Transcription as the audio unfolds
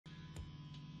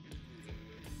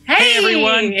Hey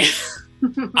everyone,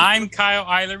 I'm Kyle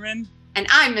EILERMAN. And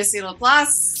I'm Missy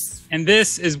LAPLACE. And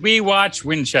this is We Watch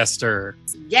Winchester.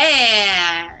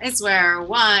 Yeah, it's where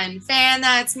one fan,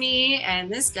 that's me,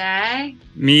 and this guy.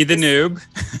 Me the noob.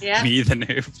 Yeah. Me the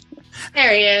noob.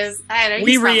 There he is. I know,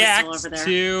 we react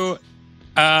to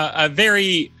a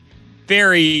very,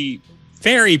 very,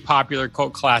 very popular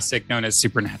cult classic known as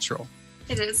Supernatural.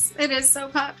 It is. It is so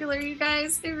popular, you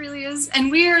guys. It really is. And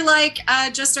we are like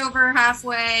just over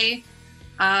halfway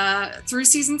through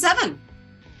season 7.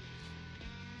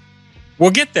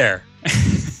 We'll get there.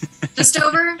 Just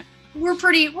over. We're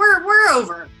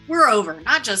over. We're over.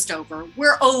 Not just over.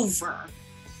 We're over.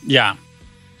 Yeah.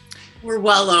 We're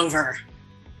well over.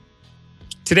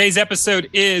 Today's episode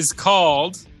is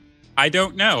called, I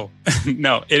don't know.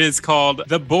 No, it is called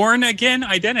The Born Again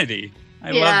Identity. I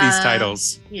love these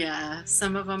titles. Yeah.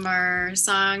 Some of them are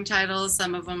song titles.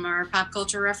 Some of them are pop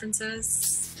culture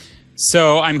references.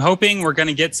 So I'm hoping we're going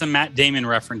to get some Matt Damon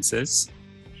references.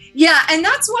 Yeah, and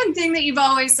that's one thing that you've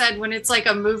always said when it's like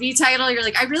a movie title. You're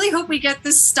like, I really hope we get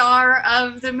the star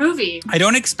of the movie. I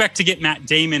don't expect to get Matt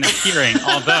Damon appearing,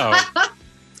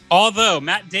 although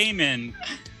Matt Damon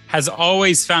has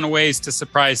always found ways to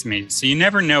surprise me. So you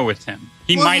never know with him.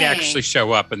 He might actually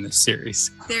show up in this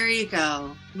series. There you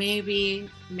go. Maybe.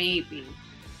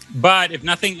 But if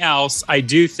nothing else, I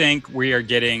do think we are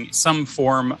getting some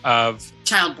form of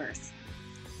childbirth.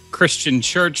 Christian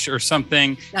church or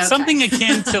something. Okay. Something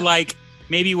akin to like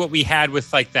maybe what we had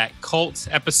with like that cult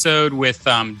episode with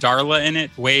Darla in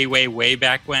it way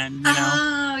back when, you know?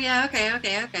 Oh, yeah.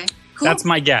 Okay. Cool. That's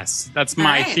my guess. That's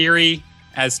my theory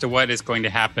as to what is going to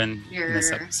happen in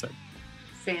this episode.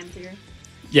 Fan theory?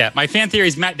 Yeah, my fan theory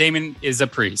is Matt Damon is a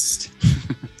priest.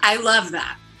 I love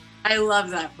that. I love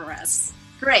that for us.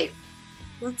 Great.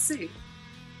 Let's see.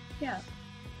 Yeah.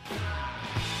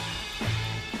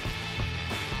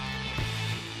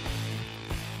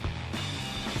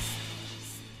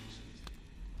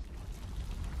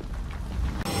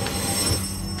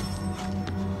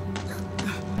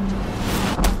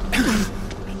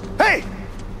 Hey!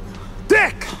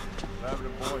 Dick!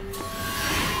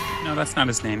 No, that's not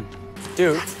his name.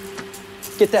 Dude,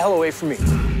 get the hell away from me.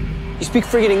 You speak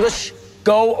friggin' English?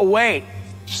 Go away.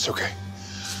 It's okay.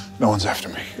 No one's after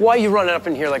me. Why are you running up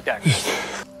in here like that?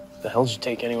 The hell did you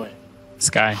take anyway? This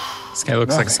guy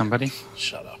looks like somebody.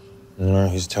 Shut up. No,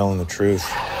 he's telling the truth.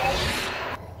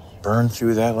 Burned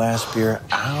through that last beer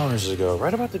hours ago,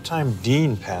 right about the time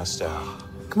Dean passed out.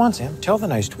 Come on, Sam, tell the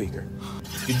nice tweaker.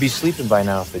 You'd be sleeping by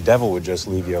now if the devil would just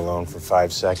leave you alone for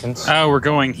 5 seconds. Oh, we're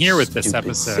going here with this Stupid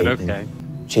episode. Satan. Okay.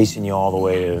 Chasing you all the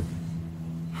way to...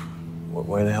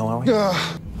 Where the hell are we?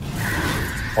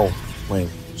 Oh, wait,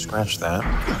 scratch that.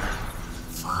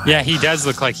 Yeah, he does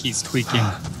look like he's tweaking.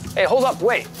 Hey, hold up,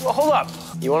 wait. Well, hold up.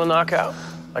 You want to knock out?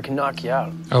 I can knock you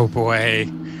out. Oh, boy.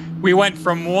 We went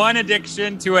from one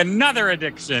addiction to another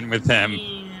addiction with him.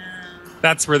 Yeah.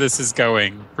 That's where this is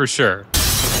going, for sure.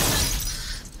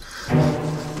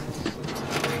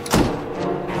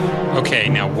 Okay,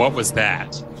 now what was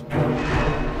that?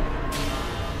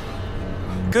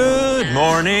 Good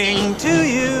morning to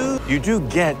you. You do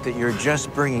get that you're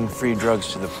just bringing free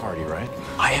drugs to the party, right?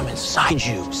 I am inside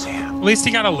you, Sam. At least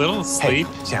he got a little sleep.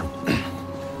 Hey, Sam,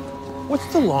 what's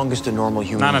the longest a normal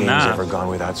human being's ever gone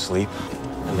without sleep?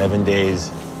 11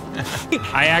 days.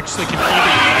 I actually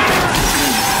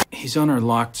computed. He's on our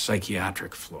locked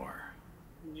psychiatric floor.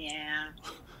 Yeah.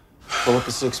 Pull up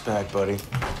a 6-pack, buddy.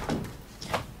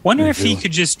 Wonder if he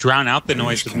could just drown out the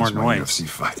noise with more noise. UFC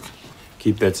fight.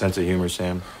 Keep that sense of humor,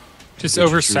 Sam. Just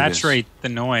oversaturate the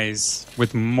noise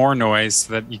with more noise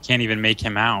so that you can't even make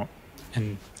him out.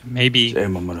 And maybe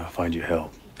Sam, I'm gonna find you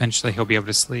help. Eventually he'll be able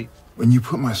to sleep. When you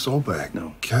put my soul back,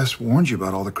 Cass warned you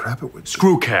about all the crap it would do.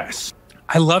 Screw Cass.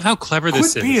 I love how clever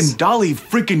this is. Quit being Dolly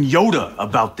freaking Yoda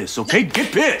about this, okay?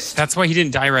 Get pissed. That's why he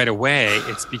didn't die right away.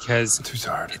 It's because I'm too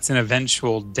tired. It's an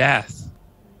eventual death.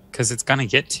 Because it's gonna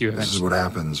get to you eventually. This is what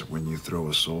happens when you throw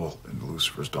a soul into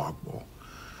Lucifer's dog bowl.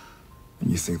 And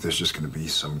you think there's just gonna be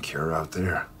some cure out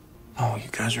there. Oh, you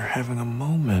guys are having a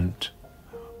moment.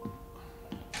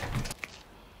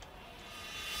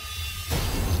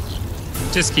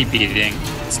 Just keep eating.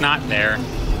 It's not there.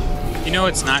 You know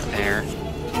it's not there.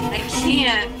 I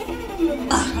can't.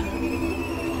 Ugh.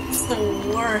 It's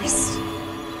the worst.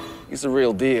 He's the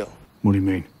real deal. What do you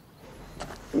mean?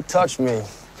 You touched me,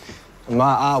 and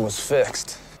my eye was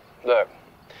fixed. Look,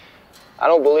 I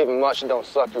don't believe in much that don't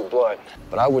suck through blood,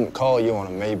 but I wouldn't call you on a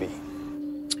maybe.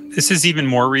 This is even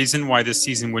more reason why this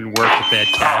season wouldn't work if they had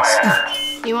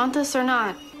Cass. You want this or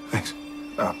not? Thanks.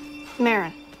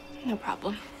 Marin. No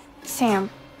problem. Sam,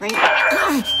 right?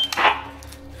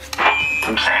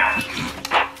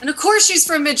 she's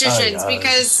from Magicians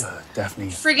because Daphne.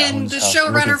 friggin' the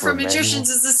showrunner for Magicians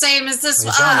is the same as this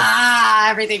one.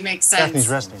 Everything makes sense. Daphne's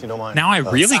resting, if you don't mind. Now I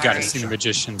really got to see the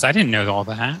Magicians. I didn't know all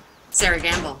that. Sarah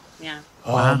Gamble, yeah.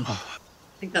 Wow. I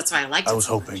think that's why I liked it. I was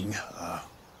hoping.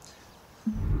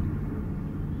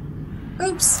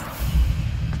 Oops.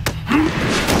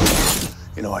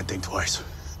 You know, I'd think twice.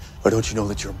 Why don't you know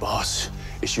that your boss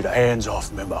issued a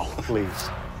hands-off memo? Please.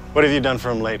 What have you done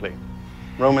for him lately?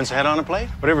 Roman's head on a plate?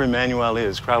 Whatever Emmanuel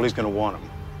is, Crowley's gonna want him.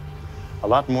 A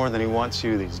lot more than he wants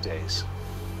you these days.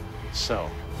 So.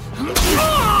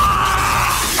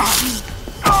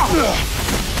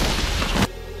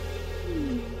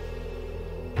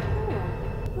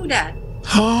 Who dat?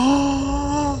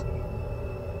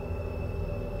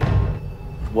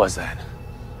 What was that?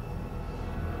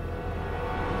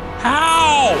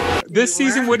 How? This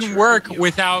season wouldn't work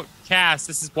without Cass.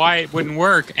 This is why it wouldn't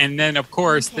work. And then, of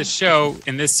course, this show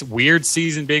and this weird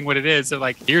season being what it is, they're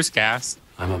like, here's Cass.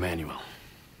 I'm Emmanuel.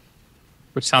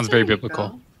 Which sounds very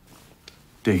biblical.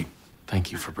 Dean.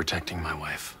 Thank you for protecting my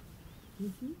wife.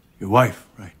 Your wife,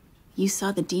 right? You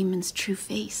saw the demon's true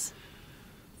face.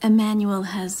 Emmanuel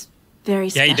has very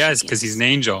special Yeah, he does, because he's an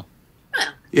angel.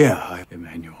 Yeah,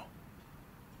 Emmanuel.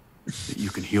 You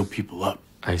can heal people up.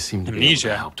 I seem to be able Amnesia.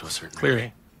 to help to a certain Clearly.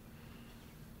 degree.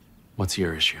 What's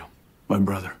your issue? My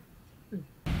brother.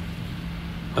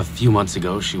 A few months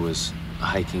ago, she was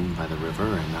hiking by the river,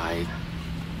 and I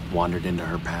wandered into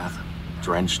her path,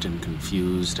 drenched and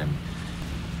confused, and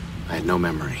I had no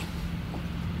memory.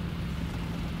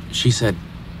 She said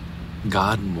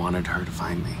God wanted her to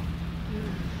find me.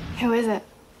 Who is it?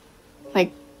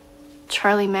 Like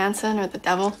Charlie Manson or the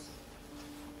devil?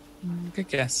 Good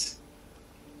guess.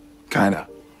 Kinda.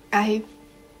 I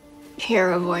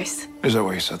hear a voice. Is that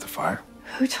why you set the fire?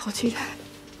 Who told you that?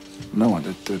 No one.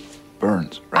 It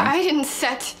burns, right? I didn't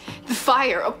set the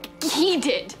fire. Oh, he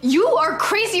did. You are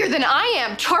crazier than I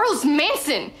am. Charles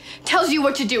Manson tells you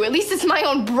what to do. At least it's my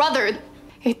own brother.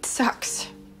 It sucks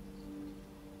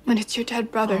when it's your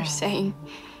dead brother saying,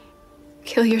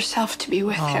 kill yourself to be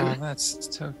with him. That's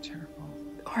so terrible.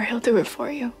 Or he'll do it for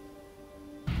you.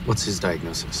 What's his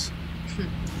diagnosis?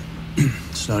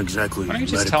 It's not exactly. Why don't you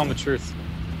just tell him the truth?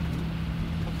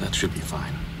 That should be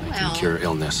fine. I Well. can cure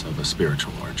illness of a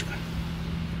spiritual origin.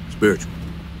 Spiritual.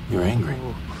 You're angry.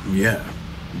 Yeah.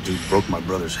 Dude broke my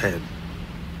brother's head.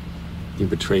 He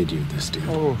betrayed you, this dude.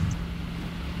 Oh.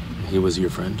 He was your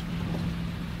friend?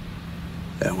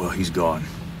 Yeah, well, he's gone.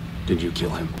 Did you kill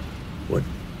him? What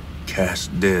Cass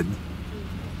did.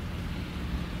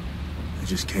 I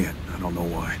just can't. I don't know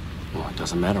why. Well, it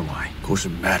doesn't matter why. Of course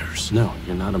it matters. No,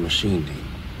 you're not a machine, Dean.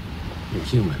 You're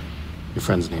human. Your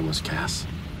friend's name was Cass.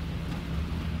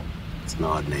 It's an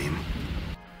odd name.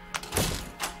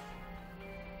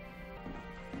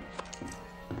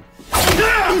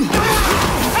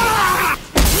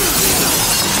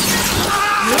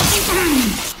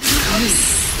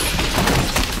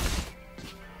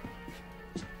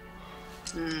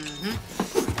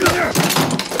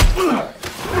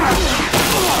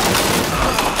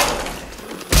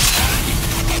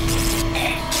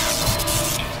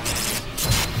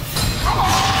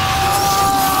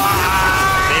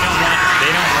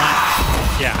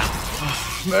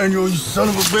 Emmanuel, you son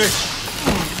of a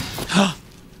bitch.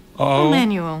 Oh,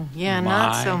 Manual. Yeah,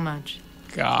 not my so much.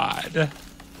 God.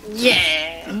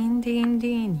 Yeah.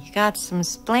 Dean, you got some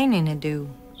splaining to do.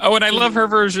 Oh, and I love her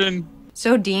version.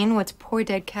 So, Dean, what's poor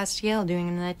dead Castiel doing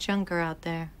in that junker out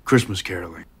there? Christmas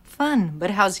caroling. Fun,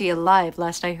 but how's he alive?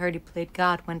 Last I heard he played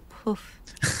God went poof.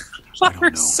 Love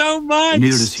her so much. And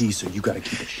neither does he, so you gotta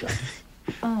keep it shut.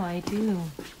 Oh, I do.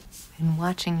 Been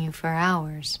watching you for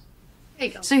hours. There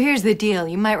you go. So here's the deal.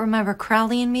 You might remember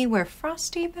Crowley and me were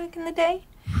frosty back in the day.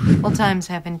 Well, times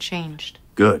haven't changed.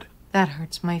 Good. That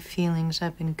hurts my feelings.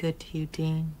 I've been good to you,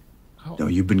 Dean. No,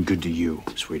 you've been good to you,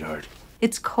 sweetheart.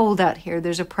 It's cold out here.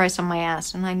 There's a price on my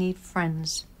ass, and I need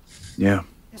friends. Yeah.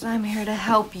 Because I'm here to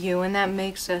help you, and that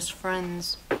makes us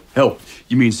friends. Help.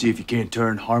 You mean see if you can't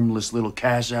turn harmless little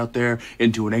Cass out there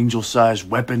into an angel-sized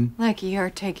weapon? Like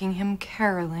you're taking him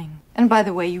caroling. And by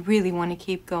the way, you really want to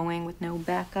keep going with no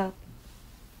backup?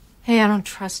 Hey, I don't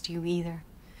trust you either.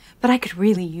 But I could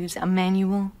really use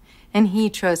Emmanuel, and he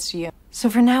trusts you. So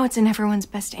for now, it's in everyone's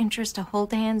best interest to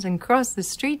hold hands and cross the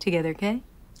street together, okay?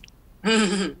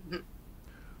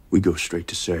 We go straight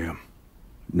to Sam.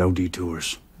 No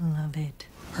detours. Love it.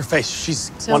 Her face, she's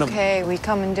It's okay. We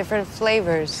come in different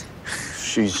flavors.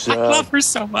 She's, I love her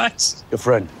so much. your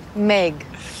friend. Meg,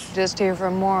 just here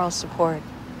for moral support.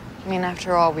 I mean,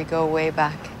 after all, we go way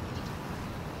back.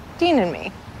 Dean and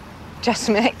me. Just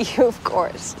met you, of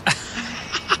course.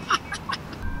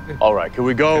 All right, can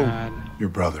we go? God. Your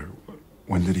brother,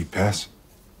 when did he pass?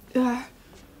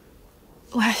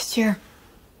 Last year.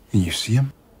 And you see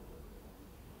him?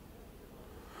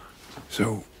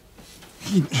 So,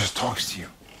 he just talks to you.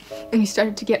 And he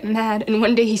started to get mad, and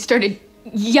one day he started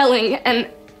yelling, and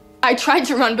I tried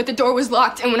to run, but the door was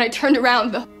locked, and when I turned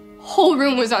around, the whole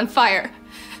room was on fire.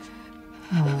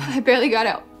 I barely got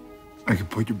out. I could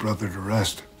put your brother to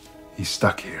rest. He's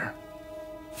stuck here.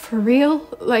 For real?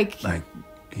 Like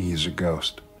He's a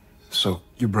ghost. So,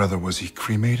 your brother, was he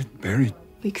cremated, buried?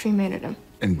 we cremated him.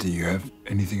 And do you have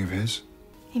anything of his?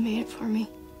 He made it for me.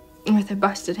 With a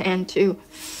busted hand, too.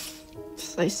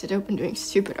 Sliced it open doing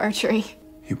stupid archery.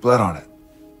 He bled on it.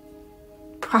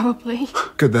 Probably.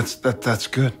 Good, that's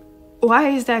good. Why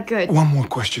is that good? One more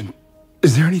question.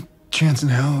 Is there any chance in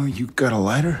hell you got a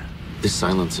lighter? This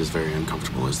silence is very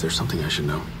uncomfortable. Is there something I should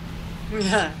know?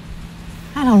 I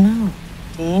don't know.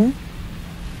 Dean?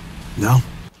 No.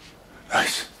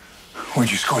 Nice. Where'd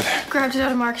you score that? Grabbed it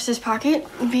out of Marcus's pocket.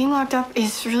 Being locked up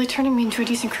is really turning me into a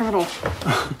decent criminal.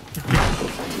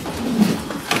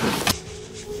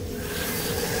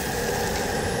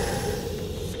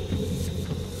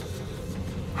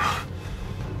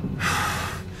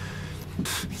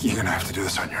 You're gonna have to do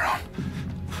this on your own.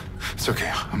 It's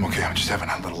okay. I'm okay. I'm just having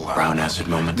a little Brown acid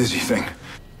moment. dizzy thing.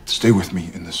 Stay with me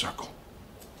in this circle.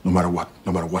 No matter what.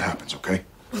 No matter what happens, okay?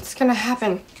 What's gonna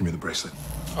happen? Give me the bracelet.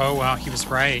 Oh, wow. He was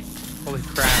right. Holy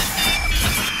crap.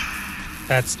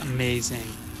 That's amazing.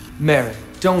 Mary,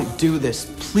 don't do this,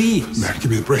 please. Mary, give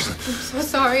me the bracelet. I'm so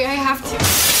sorry. I have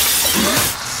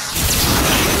to.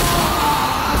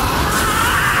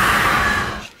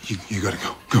 You gotta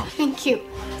go. Go. Thank you.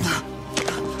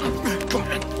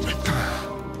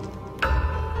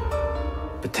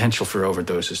 Potential for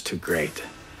overdose is too great.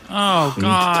 Oh, We need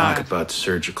to talk God. about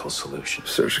surgical solutions.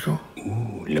 Surgical?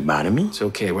 Ooh, lobotomy? It's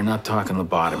okay, we're not talking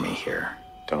lobotomy here.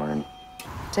 Darn.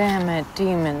 Damn it,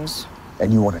 demons.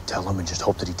 And you want to tell him and just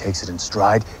hope that he takes it in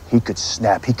stride? He could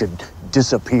snap, he could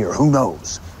disappear, who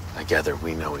knows? I gather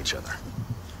we know each other.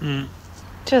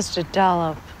 Just a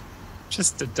dollop.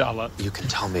 Just a dollop. You can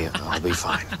tell me I'll be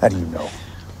fine. How do you know?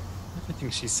 Everything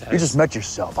she says. You just met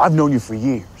yourself. I've known you for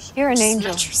years. You're an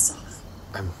angel. Yourself.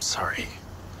 I'm sorry.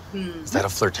 Is that a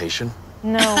flirtation?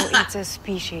 No, it's a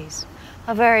species.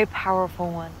 A very powerful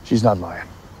one. She's not lying.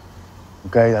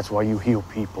 Okay, that's why you heal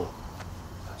people.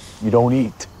 You don't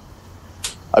eat.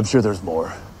 I'm sure there's more.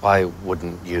 Why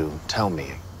wouldn't you tell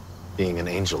me? Being an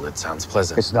angel, it sounds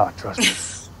pleasant. It's not, trust me.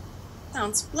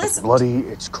 Sounds It's pleasant. bloody,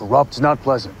 it's corrupt, it's not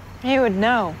pleasant. You would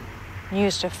know. You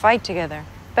used to fight together.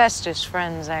 Bestest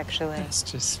friends, actually. It's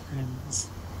just friends.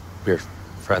 We're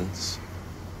friends.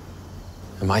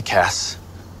 Am I Cass?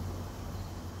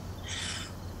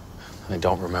 I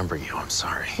don't remember you, I'm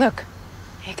sorry. Look,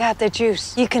 you got the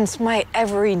juice. You can smite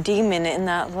every demon in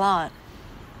that lot.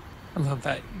 I love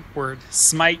that word.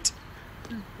 Smite.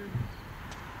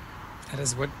 That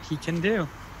is what he can do.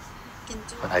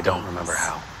 But I don't remember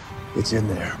how. It's in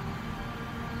there.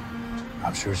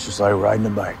 I'm sure it's just like riding a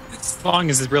bike. As long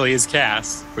as it really is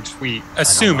Cass, which we I don't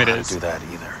assume know it how to is. do that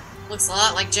either. Looks a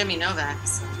lot like Jimmy Novak.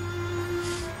 So.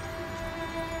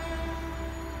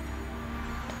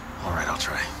 All right, I'll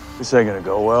try. This ain't gonna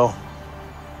go well.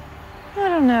 I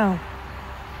don't know.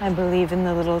 I believe in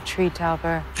the little tree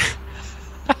topper.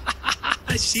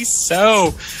 She's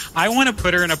so. I want to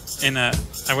put her in a.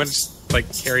 I want to just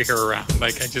like carry her around.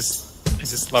 Like I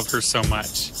just love her so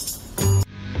much.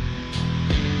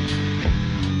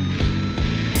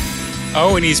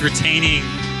 Oh, and he's retaining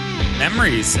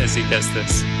memories as he does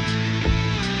this.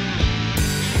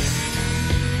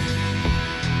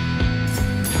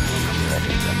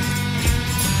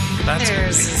 That's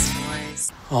There's great. his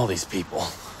voice. All these people.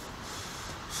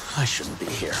 I shouldn't be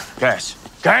here. Cass!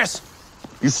 Cass!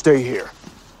 You stay here.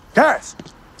 Cass!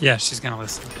 Yeah, she's gonna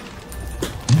listen.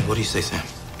 What do you say, Sam?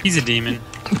 He's a demon.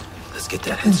 Let's get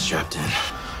that head strapped in.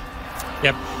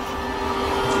 Yep.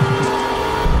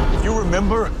 If you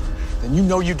remember, then you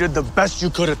know you did the best you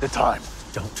could at the time.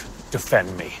 Don't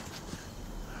defend me.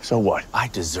 So what? I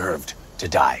deserved to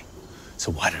die.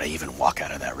 So why did I even walk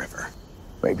out of that river?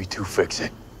 Maybe to fix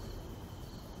it.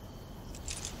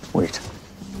 Wait.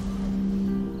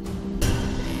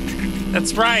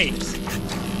 That's right.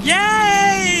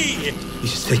 Yay! You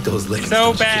should take those legs.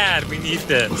 So bad. We need If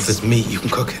this. it's meat, you can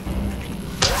cook it.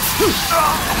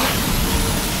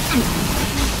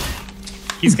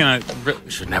 He's gonna.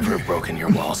 You should never have broken your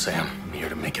wall, Sam. I'm here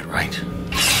to make it right.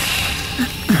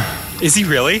 Is he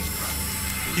really?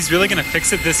 He's really gonna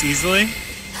fix it this easily?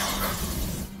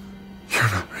 You're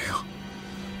not real.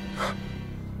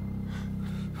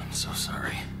 I'm so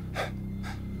sorry.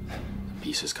 Be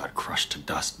pieces got crushed to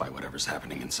dust by whatever's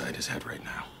happening inside his head right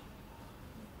now.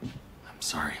 I'm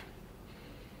sorry.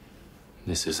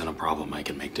 This isn't a problem I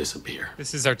can make disappear.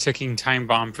 This is our ticking time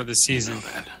bomb for the season. I know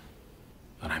that.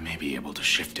 But I may be able to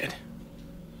shift it.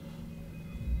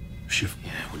 Shift?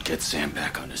 Yeah, it would get Sam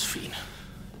back on his feet.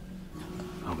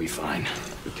 I'll be fine.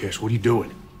 Cash, what are you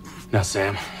doing? Now,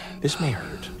 Sam, this may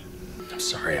hurt. I'm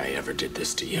sorry I ever did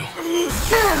this to you.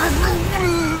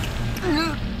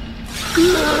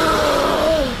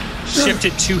 Shift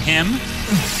it to him.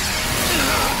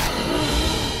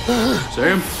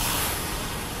 Sam?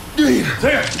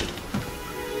 Sam!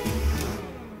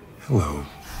 Hello,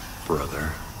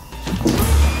 brother.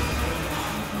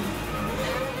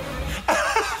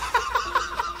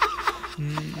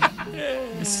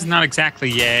 This is not exactly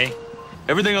yay.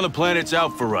 Everything on the planet's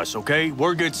out for us, okay?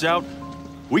 Word gets out,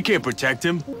 we can't protect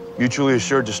him. Mutually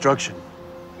assured destruction.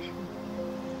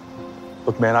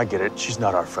 Look, man, I get it. She's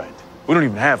not our friend. We don't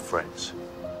even have friends.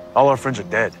 All our friends are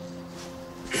dead.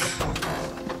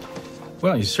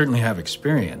 Well, you certainly have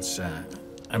experience.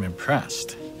 I'm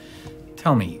impressed.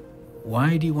 Tell me,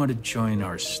 why do you want to join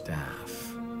our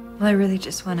staff? Well, I really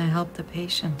just want to help the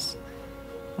patients.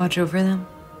 Watch over them.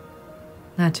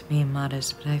 Not to be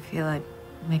modest, but I feel I'd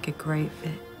make a great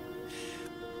fit.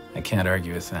 I can't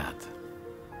argue with that.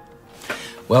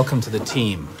 Welcome to the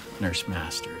team, Nurse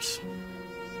Masters.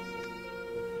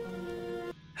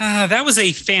 That was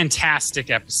a fantastic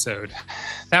episode.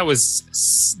 That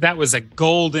was a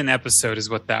golden episode is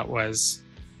what that was.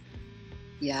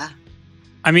 Yeah.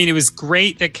 I mean, it was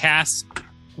great that Cass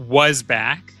was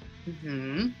back.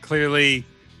 Mm-hmm. Clearly,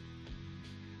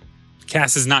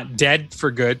 Cass is not dead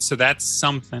for good, so that's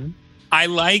something. I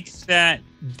like that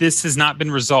this has not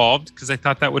been resolved because I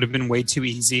thought that would have been way too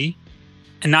easy.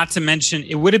 And not to mention,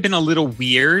 it would have been a little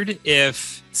weird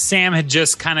if Sam had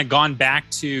just kind of gone back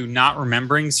to not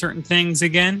remembering certain things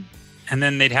again. And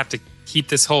then they'd have to keep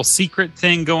this whole secret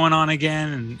thing going on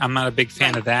again. And I'm not a big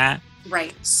fan of that.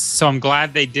 Right. So I'm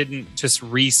glad they didn't just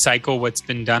recycle what's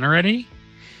been done already.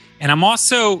 And I'm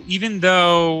also, even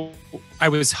though I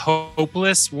was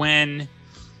hopeless when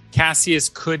Cassius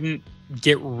couldn't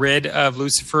get rid of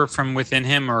Lucifer from within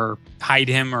him or hide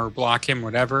him or block him,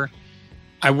 whatever,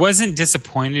 I wasn't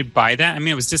disappointed by that. I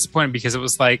mean, I was disappointed because it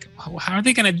was like, oh, how are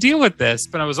they going to deal with this?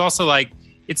 But I was also like,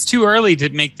 it's too early to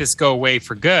make this go away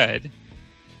for good.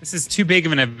 This is too big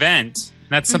of an event. And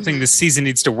that's something this season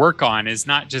needs to work on, is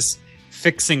not just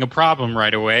fixing a problem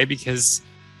right away, because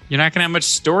you're not going to have much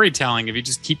storytelling if you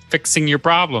just keep fixing your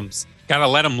problems. Got to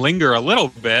let them linger a little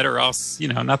bit, or else,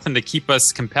 nothing to keep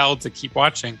us compelled to keep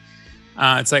watching.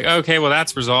 It's like, okay, well,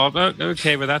 that's resolved. Oh,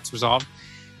 okay, well, that's resolved.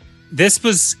 This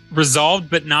was resolved,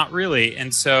 but not really.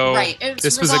 And so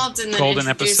this was a golden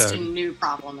episode. A new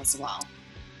problem as well.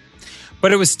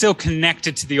 But it was still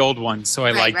connected to the old one, so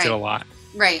I liked it a lot.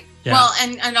 Right. Yeah. Well,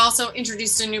 and also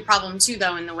introduced a new problem too,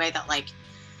 though, in the way that, like,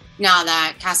 now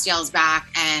that Castiel's back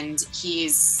and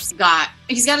he's got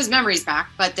his memories back,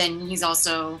 but then he's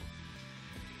also,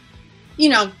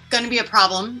 going to be a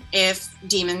problem if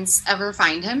demons ever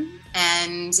find him,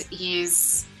 and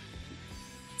he's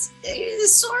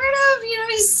sort of,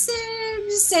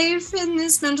 he's safe in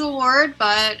this mental ward,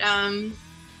 but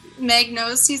Meg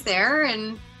knows he's there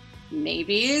and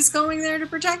maybe is going there to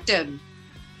protect him.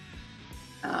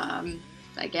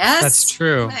 I guess. That's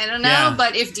true. I don't know,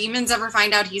 but if demons ever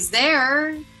find out he's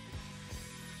there,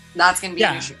 that's going to be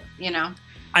an issue,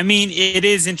 I mean, it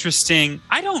is interesting.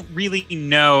 I don't really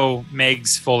know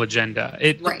Meg's full agenda.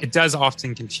 It does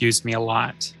often confuse me a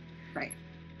lot. Right.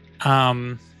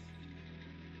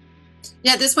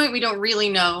 Yeah, at this point, we don't really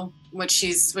know what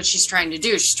she's trying to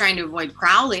do. She's trying to avoid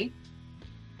Crowley.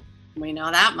 We know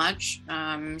that much.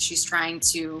 She's trying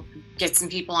to get some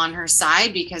people on her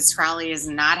side because Crowley is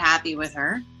not happy with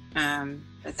her.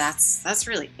 But that's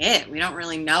really it. We don't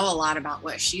really know a lot about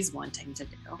what she's wanting to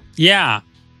do. Yeah.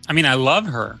 I mean, I love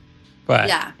her, but...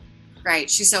 Yeah, right.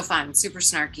 She's so fun. Super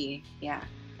snarky. Yeah.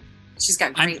 She's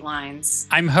got great lines.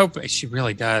 I'm hoping she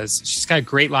really does. She's got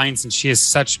great lines, and she has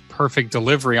such perfect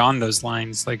delivery on those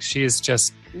lines. Like, she is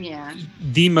just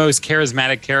the most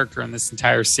charismatic character in this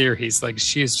entire series. Like,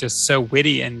 she is just so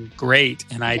witty and great,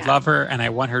 and I love her, and I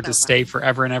want her to stay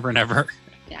forever and ever and ever.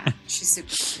 Yeah, she's super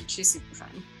fun. She's super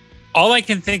fun. All I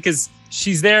can think is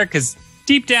she's there because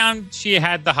deep down she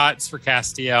had the hots for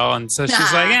Castiel, and so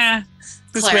she's like,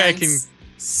 this way I can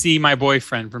see my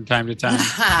boyfriend from time to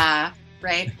time.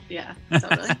 Right? Yeah,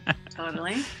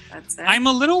 totally. That's it. I'm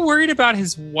a little worried about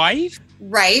his wife.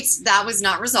 Right. That was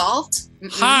not resolved.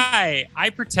 Hi, I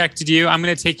protected you. I'm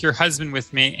going to take your husband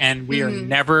with me, and we are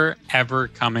never, ever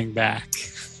coming back.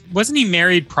 Wasn't he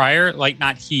married prior? Like,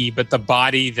 not he, but the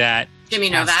body that Jimmy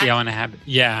Novak. Castiel and a habit.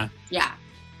 Yeah. Yeah.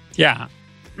 Yeah.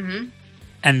 Mm-hmm.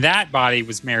 And that body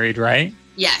was married, right?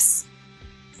 Yes.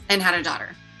 And had a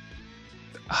daughter.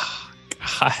 Oh,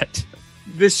 God.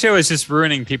 This show is just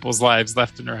ruining people's lives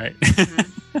left and right.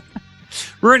 Mm-hmm.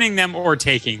 Ruining them or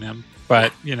taking them.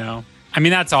 But, you know, I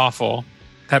mean, that's awful.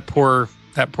 That poor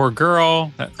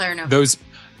girl. Those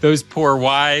poor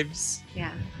wives.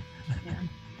 Yeah.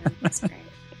 Yeah. That's great.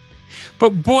 But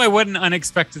boy, what an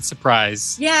unexpected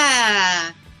surprise.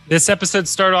 Yeah. This episode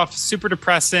started off super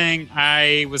depressing.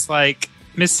 I was like,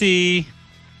 Missy,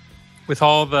 with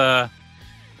all the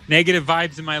negative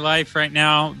vibes in my life right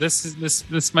now,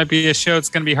 this might be a show that's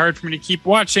going to be hard for me to keep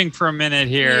watching for a minute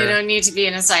here. You don't need to be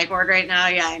in a psych ward right now.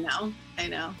 Yeah, I know.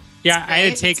 Yeah, I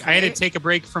had to take a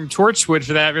break from Torchwood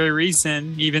for that very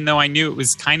reason, even though I knew it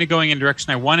was kind of going in a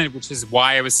direction I wanted, which is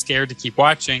why I was scared to keep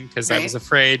watching, because I was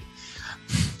afraid,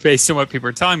 based on what people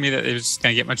were telling me, that it was just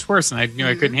going to get much worse, and I knew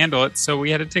I couldn't handle it, so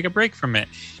we had to take a break from it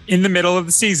in the middle of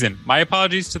the season. My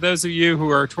apologies to those of you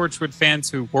who are Torchwood fans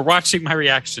who were watching my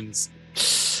reactions.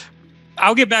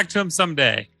 I'll get back to them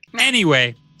someday.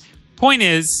 Anyway, point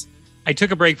is, I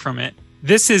took a break from it.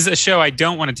 This is a show I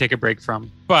don't want to take a break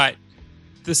from, but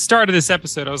the start of this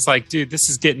episode, I was like, dude, this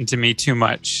is getting to me too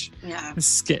much. Yeah.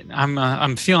 This is getting,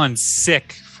 I'm feeling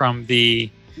sick from the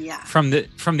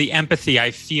empathy I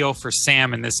feel for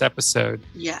Sam in this episode.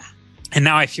 Yeah. And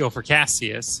now I feel for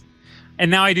Cassius.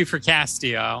 And now I do for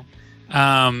Castiel.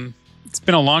 It's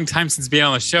been a long time since being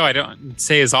on the show. I don't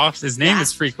say his name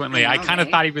as frequently. I kind of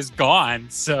thought he was gone.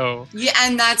 So yeah,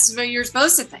 and that's what you're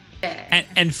supposed to think.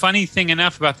 And funny thing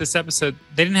enough about this episode,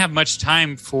 they didn't have much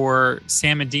time for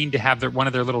Sam and Dean to have one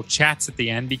of their little chats at the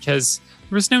end because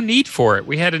there was no need for it.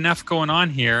 We had enough going on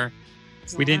here.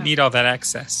 Yeah. We didn't need all that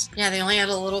excess. Yeah, they only had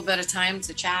a little bit of time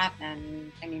to chat,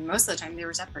 and I mean, most of the time they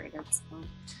were separated. So.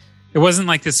 It wasn't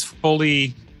like this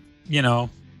fully,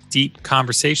 deep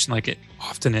conversation like it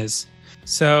often is.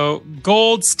 So,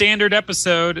 gold standard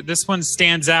episode. This one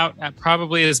stands out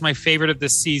probably as my favorite of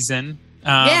this season.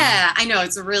 Yeah, I know.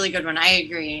 It's a really good one. I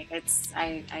agree.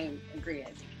 I agree. I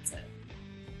think it's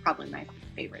probably my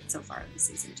favorite so far of the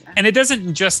season too. And it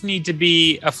doesn't just need to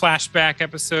be a flashback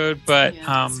episode, but,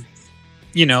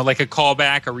 like a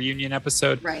callback, a reunion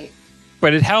episode. Right.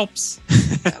 But it helps.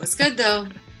 That was good, though.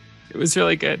 It was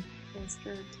really good. It was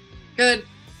good. Good.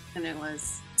 And it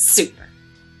was super.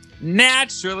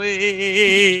 Naturally.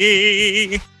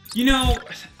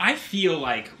 I feel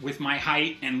like with my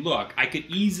height and look, I could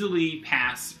easily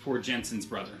pass for Jensen's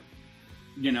brother.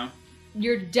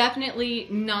 You're definitely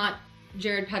not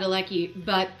Jared Padalecki,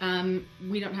 but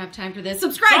we don't have time for this.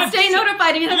 Subscribe, stay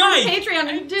notified, and head over to Patreon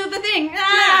and do the thing.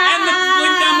 Yeah, and the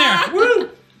link down there.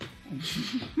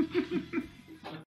 Woo!